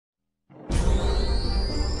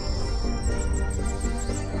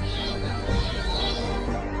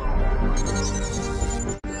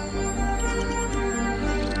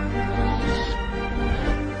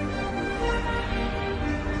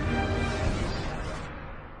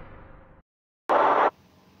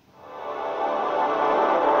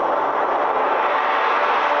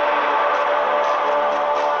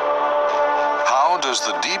does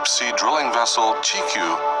the deep-sea drilling vessel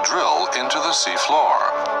Chiku drill into the seafloor.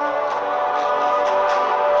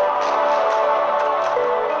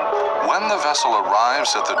 When the vessel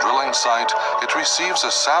arrives at the drilling site, it receives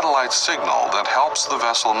a satellite signal that helps the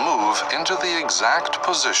vessel move into the exact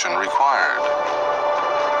position required.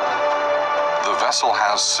 The vessel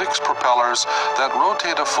has 6 propellers that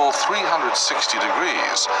rotate a full 360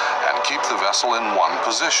 degrees and keep the vessel in one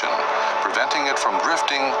position, preventing it from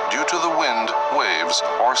drifting due to the wind, waves,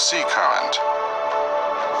 or sea current.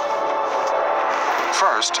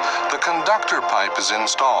 First, the conductor pipe is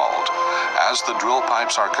installed. As the drill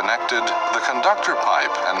pipes are connected, the conductor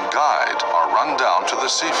pipe and guide are run down to the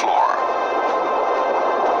seafloor.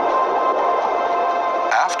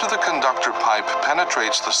 After the conductor pipe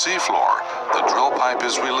penetrates the seafloor, the drill pipe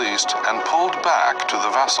is released and pulled back to the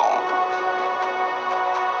vessel.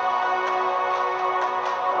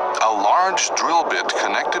 A large drill bit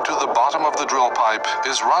connected to the bottom of the drill pipe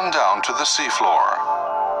is run down to the seafloor.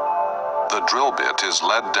 The drill bit is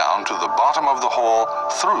led down to the bottom of the hole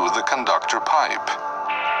through the conductor pipe.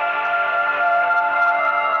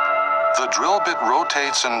 The drill bit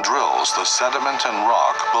rotates and drills the sediment and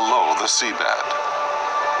rock below the seabed.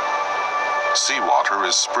 Seawater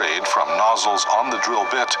is sprayed from nozzles on the drill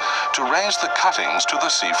bit to raise the cuttings to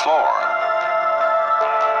the seafloor.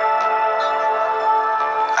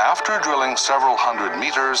 After drilling several hundred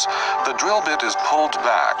meters, the drill bit is pulled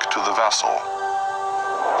back to the vessel.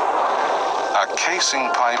 A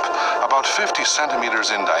casing pipe, about 50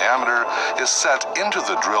 centimeters in diameter, is set into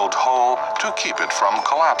the drilled hole to keep it from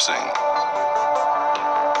collapsing.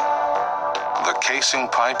 The casing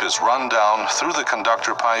pipe is run down through the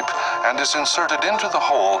conductor pipe and is inserted into the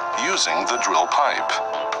hole using the drill pipe.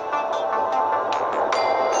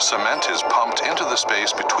 Cement is pumped into the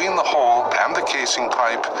space between the hole and the casing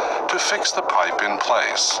pipe to fix the pipe in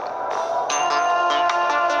place.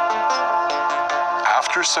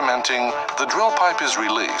 After cementing, the drill pipe is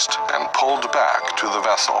released and pulled back to the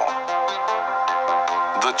vessel.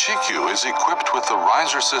 The Chiku is equipped with the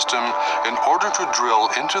riser system in order to drill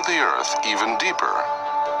into the earth even deeper.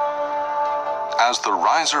 As the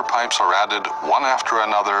riser pipes are added one after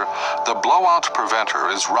another, the blowout preventer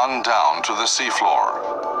is run down to the seafloor.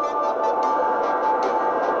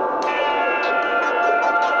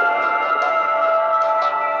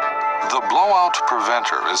 The blowout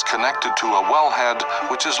preventer is connected to a wellhead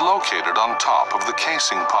which is located on top of the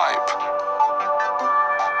casing pipe.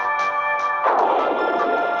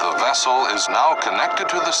 The vessel is now connected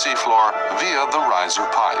to the seafloor via the riser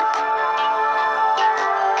pipe.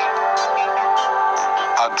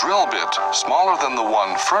 A drill bit, smaller than the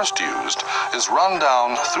one first used, is run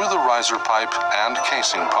down through the riser pipe and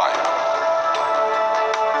casing pipe.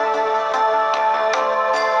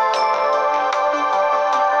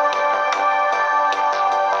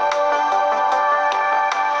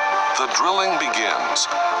 The drilling begins.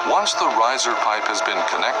 Once the riser pipe has been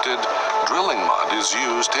connected, drilling mud is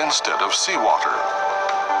used instead of seawater.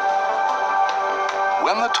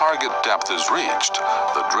 When the target depth is reached,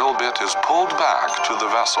 the drill bit is pulled back to the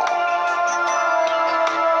vessel.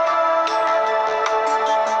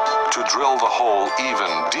 To drill the hole even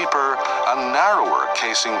deeper, a narrower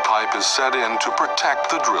casing pipe is set in to protect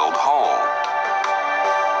the drilled hole.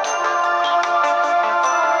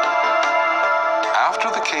 After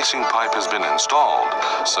the casing pipe has been installed,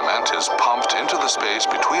 cement is pumped into the space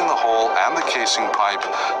between the hole and the casing pipe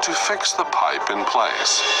to fix the pipe in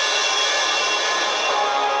place.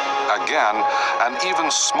 Again, an even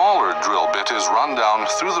smaller drill bit is run down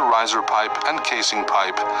through the riser pipe and casing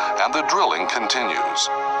pipe, and the drilling continues.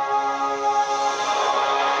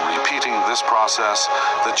 Repeating this process,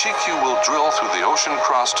 the Chiku will drill through the ocean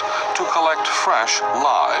crust to collect fresh,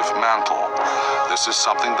 live mantle. This is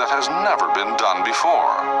something that has never been done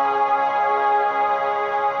before.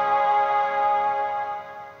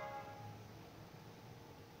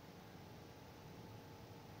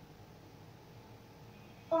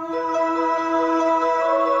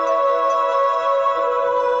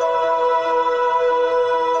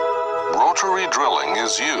 Rotary drilling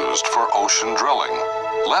is used for ocean drilling.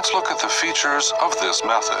 Let's look at the features of this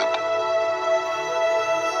method.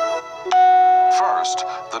 First,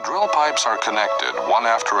 the drill pipes are connected one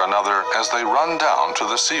after another as they run down to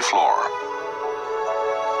the seafloor.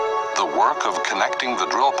 The work of connecting the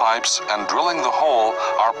drill pipes and drilling the hole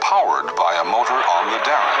are powered by a motor on the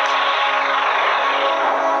derrick.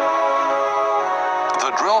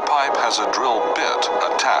 The drill pipe has a drill bit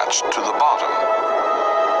attached to the bottom.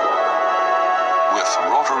 With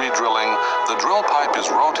rotary drilling, the drill pipe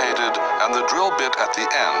is rotated and the drill bit at the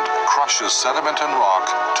end crushes sediment and rock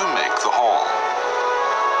to make the hole.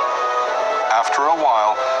 After a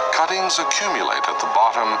while, cuttings accumulate at the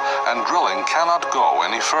bottom and drilling cannot go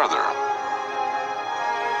any further.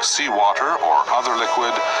 Seawater or other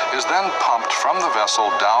liquid is then pumped from the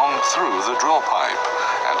vessel down through the drill pipe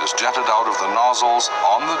and is jetted out of the nozzles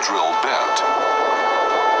on the drill bit.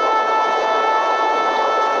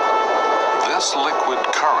 This liquid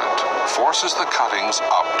current forces the cuttings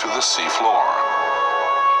up to the seafloor.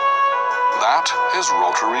 That is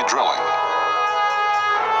rotary drilling.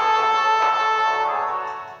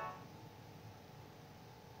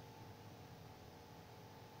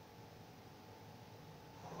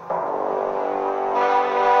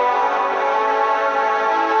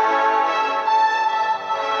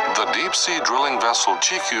 Deep-sea drilling vessel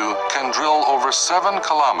Chiku can drill over 7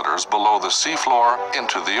 kilometers below the seafloor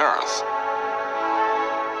into the earth.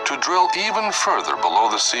 To drill even further below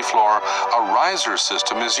the seafloor, a riser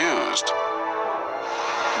system is used.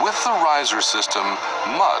 With the riser system,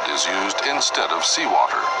 mud is used instead of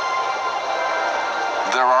seawater.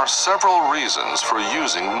 There are several reasons for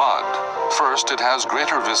using mud. First, it has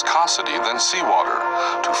greater viscosity than seawater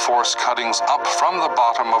to force cuttings up from the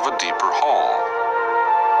bottom of a deeper hole.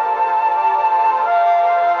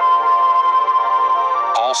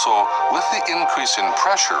 Also, with the increase in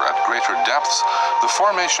pressure at greater depths, the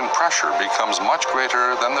formation pressure becomes much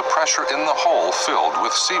greater than the pressure in the hole filled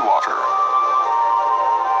with seawater.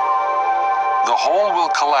 The hole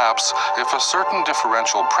will collapse if a certain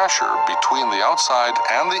differential pressure between the outside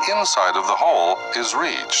and the inside of the hole is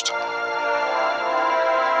reached.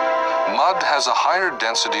 Mud has a higher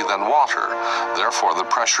density than water, therefore the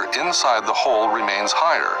pressure inside the hole remains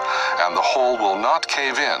higher, and the hole will not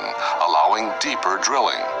cave in, allowing deeper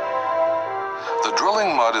drilling. The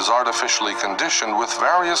drilling mud is artificially conditioned with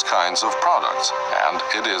various kinds of products, and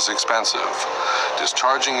it is expensive.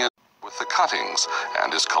 Discharging it with the cuttings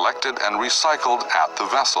and is collected and recycled at the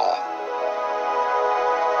vessel.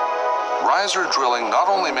 Riser drilling not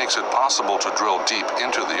only makes it possible to drill deep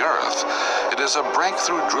into the earth, it is a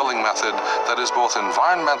breakthrough drilling method that is both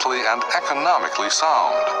environmentally and economically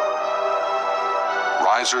sound.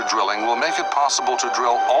 Riser drilling will make it possible to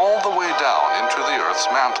drill all the way down into the Earth's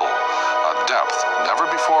mantle, a depth never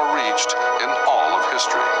before reached in all of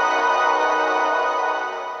history.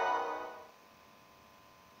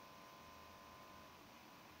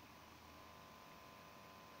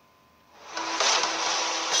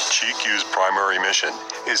 Chiku's primary mission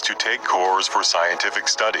is to take cores for scientific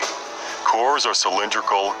study. Cores are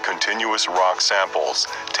cylindrical, continuous rock samples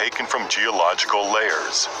taken from geological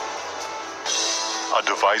layers. A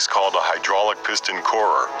device called a hydraulic piston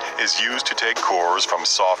corer is used to take cores from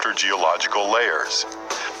softer geological layers.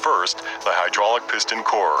 First, the hydraulic piston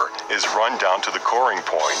corer is run down to the coring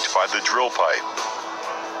point by the drill pipe.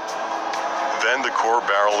 Then the core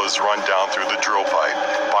barrel is run down through the drill pipe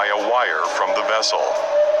by a wire from the vessel.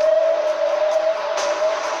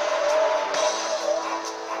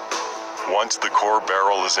 Once the core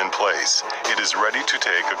barrel is in place, it is ready to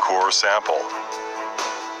take a core sample.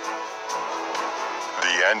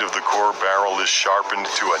 The end of the core barrel is sharpened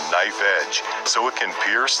to a knife edge so it can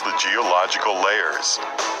pierce the geological layers.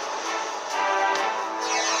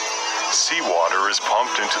 Seawater is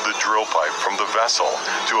pumped into the drill pipe from the vessel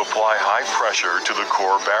to apply high pressure to the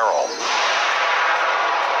core barrel.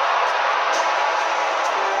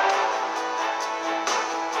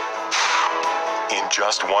 In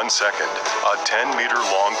just 1 second, a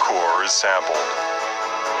 10-meter-long core is sampled.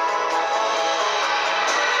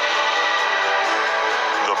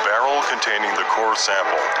 The barrel containing the core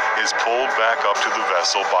sample is pulled back up to the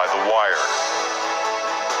vessel by the wire.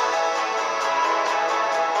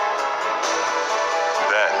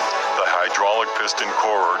 Then, the hydraulic piston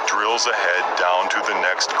corer drills ahead down to the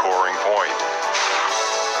next coring point.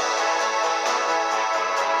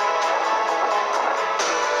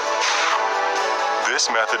 This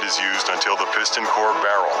method is used until the piston core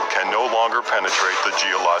barrel can no longer penetrate the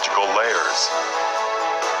geological layers.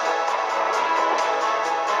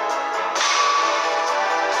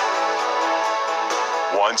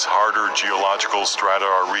 Once harder geological strata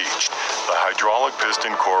are reached, the hydraulic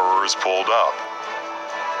piston corer is pulled up.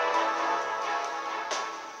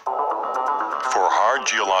 For hard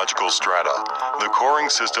geological strata, the coring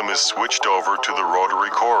system is switched over to the rotary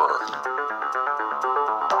corer.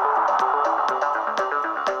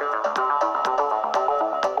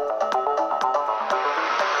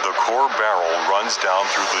 The core barrel runs down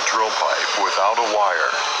through the drill pipe without a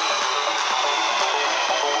wire.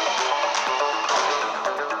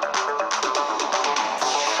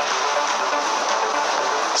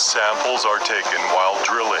 Samples are taken while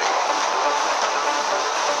drilling.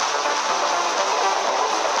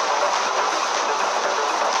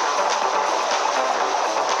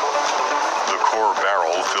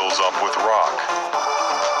 barrel fills up with rock.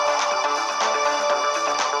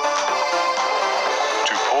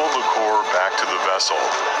 To pull the core back to the vessel,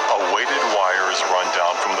 a weighted wire is run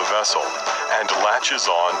down from the vessel and latches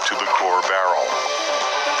on to the core barrel.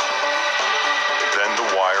 Then the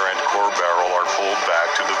wire and core barrel are pulled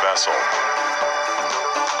back to the vessel.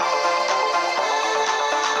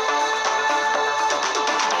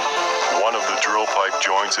 One of the drill pipe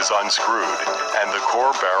joints is unscrewed and the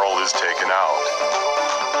core barrel is taken out.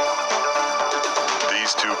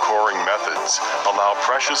 These two coring methods allow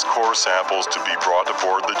precious core samples to be brought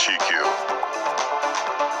aboard the Chiku.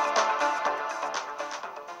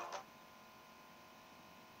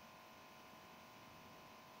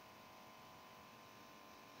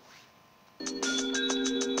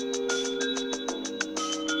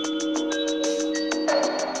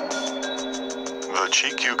 The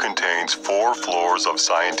Chiku contains 4 floors of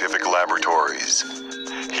scientific laboratories.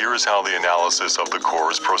 Here is how the analysis of the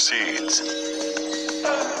cores proceeds.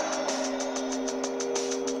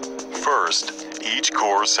 First, each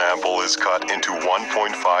core sample is cut into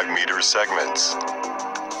 1.5-meter segments.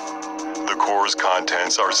 The core's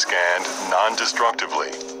contents are scanned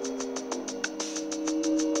non-destructively.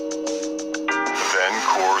 Then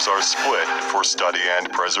cores are split for study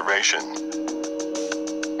and preservation.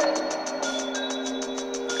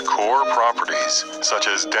 Core properties such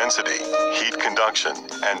as density, heat conduction,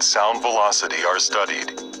 and sound velocity are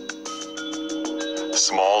studied.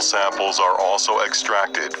 Small samples are also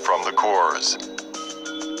extracted from the cores.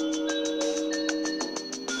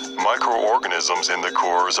 Microorganisms in the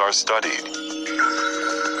cores are studied.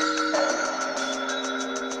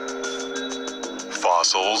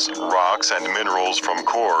 Fossils, rocks, and minerals from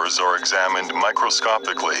cores are examined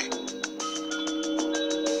microscopically.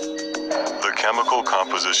 The chemical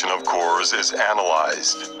composition of cores is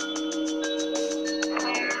analyzed.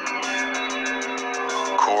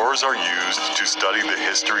 Cores are used to study the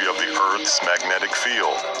history of the Earth's magnetic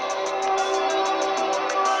field.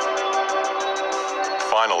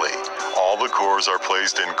 Finally, all the cores are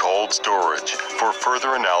placed in cold storage for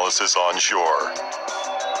further analysis on shore.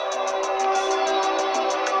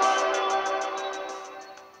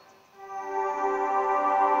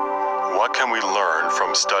 What can we learn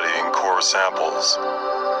from studying core samples?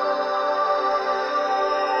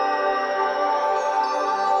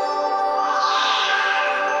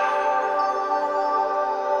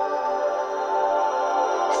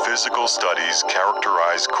 Physical studies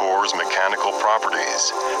characterize cores' mechanical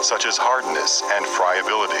properties, such as hardness and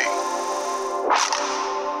friability.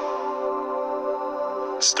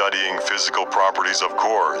 Studying physical properties of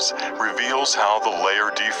cores reveals how the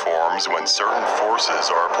layer deforms when certain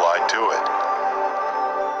forces are applied to it.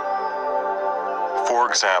 For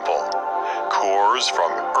example, cores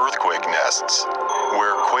from earthquake nests,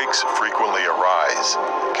 where quakes frequently arise,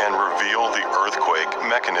 can reveal the earthquake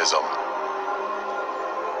mechanism.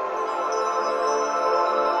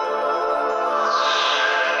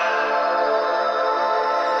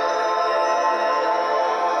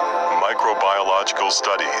 Microbiological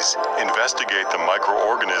studies investigate the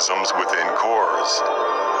microorganisms within cores.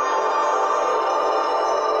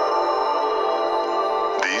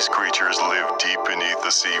 These creatures live deep beneath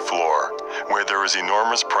the sea floor, where there is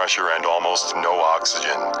enormous pressure and almost no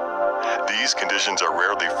oxygen. These conditions are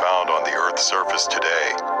rarely found on the Earth's surface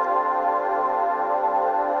today.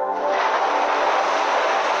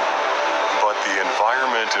 But the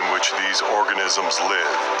environment in which these organisms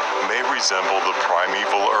live may resemble the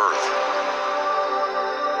primeval Earth.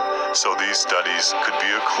 So these studies could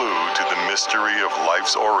be a clue to the mystery of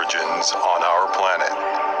life's origins on our planet.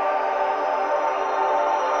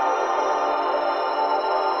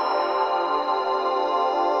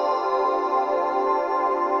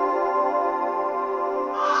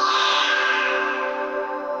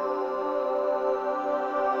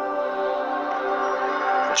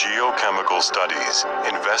 Geochemical studies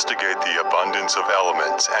investigate the abundance of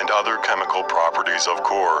elements and other chemical properties of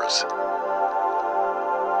cores.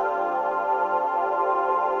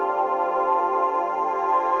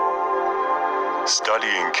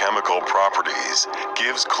 Studying chemical properties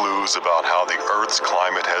gives clues about how the Earth's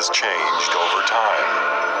climate has changed over time.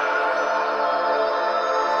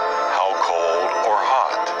 How cold or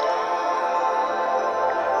hot,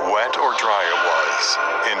 wet or dry it was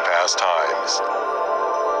in past times.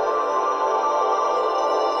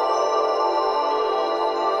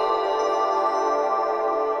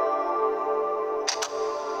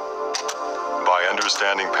 By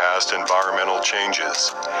understanding past environmental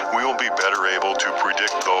changes, we will be better able to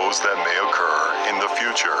predict those that may occur in the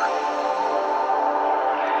future.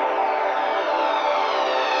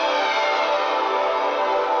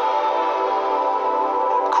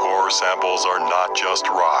 core samples are not just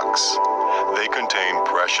rocks. They contain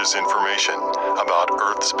precious information about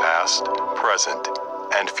Earth's past, present,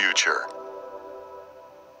 and future.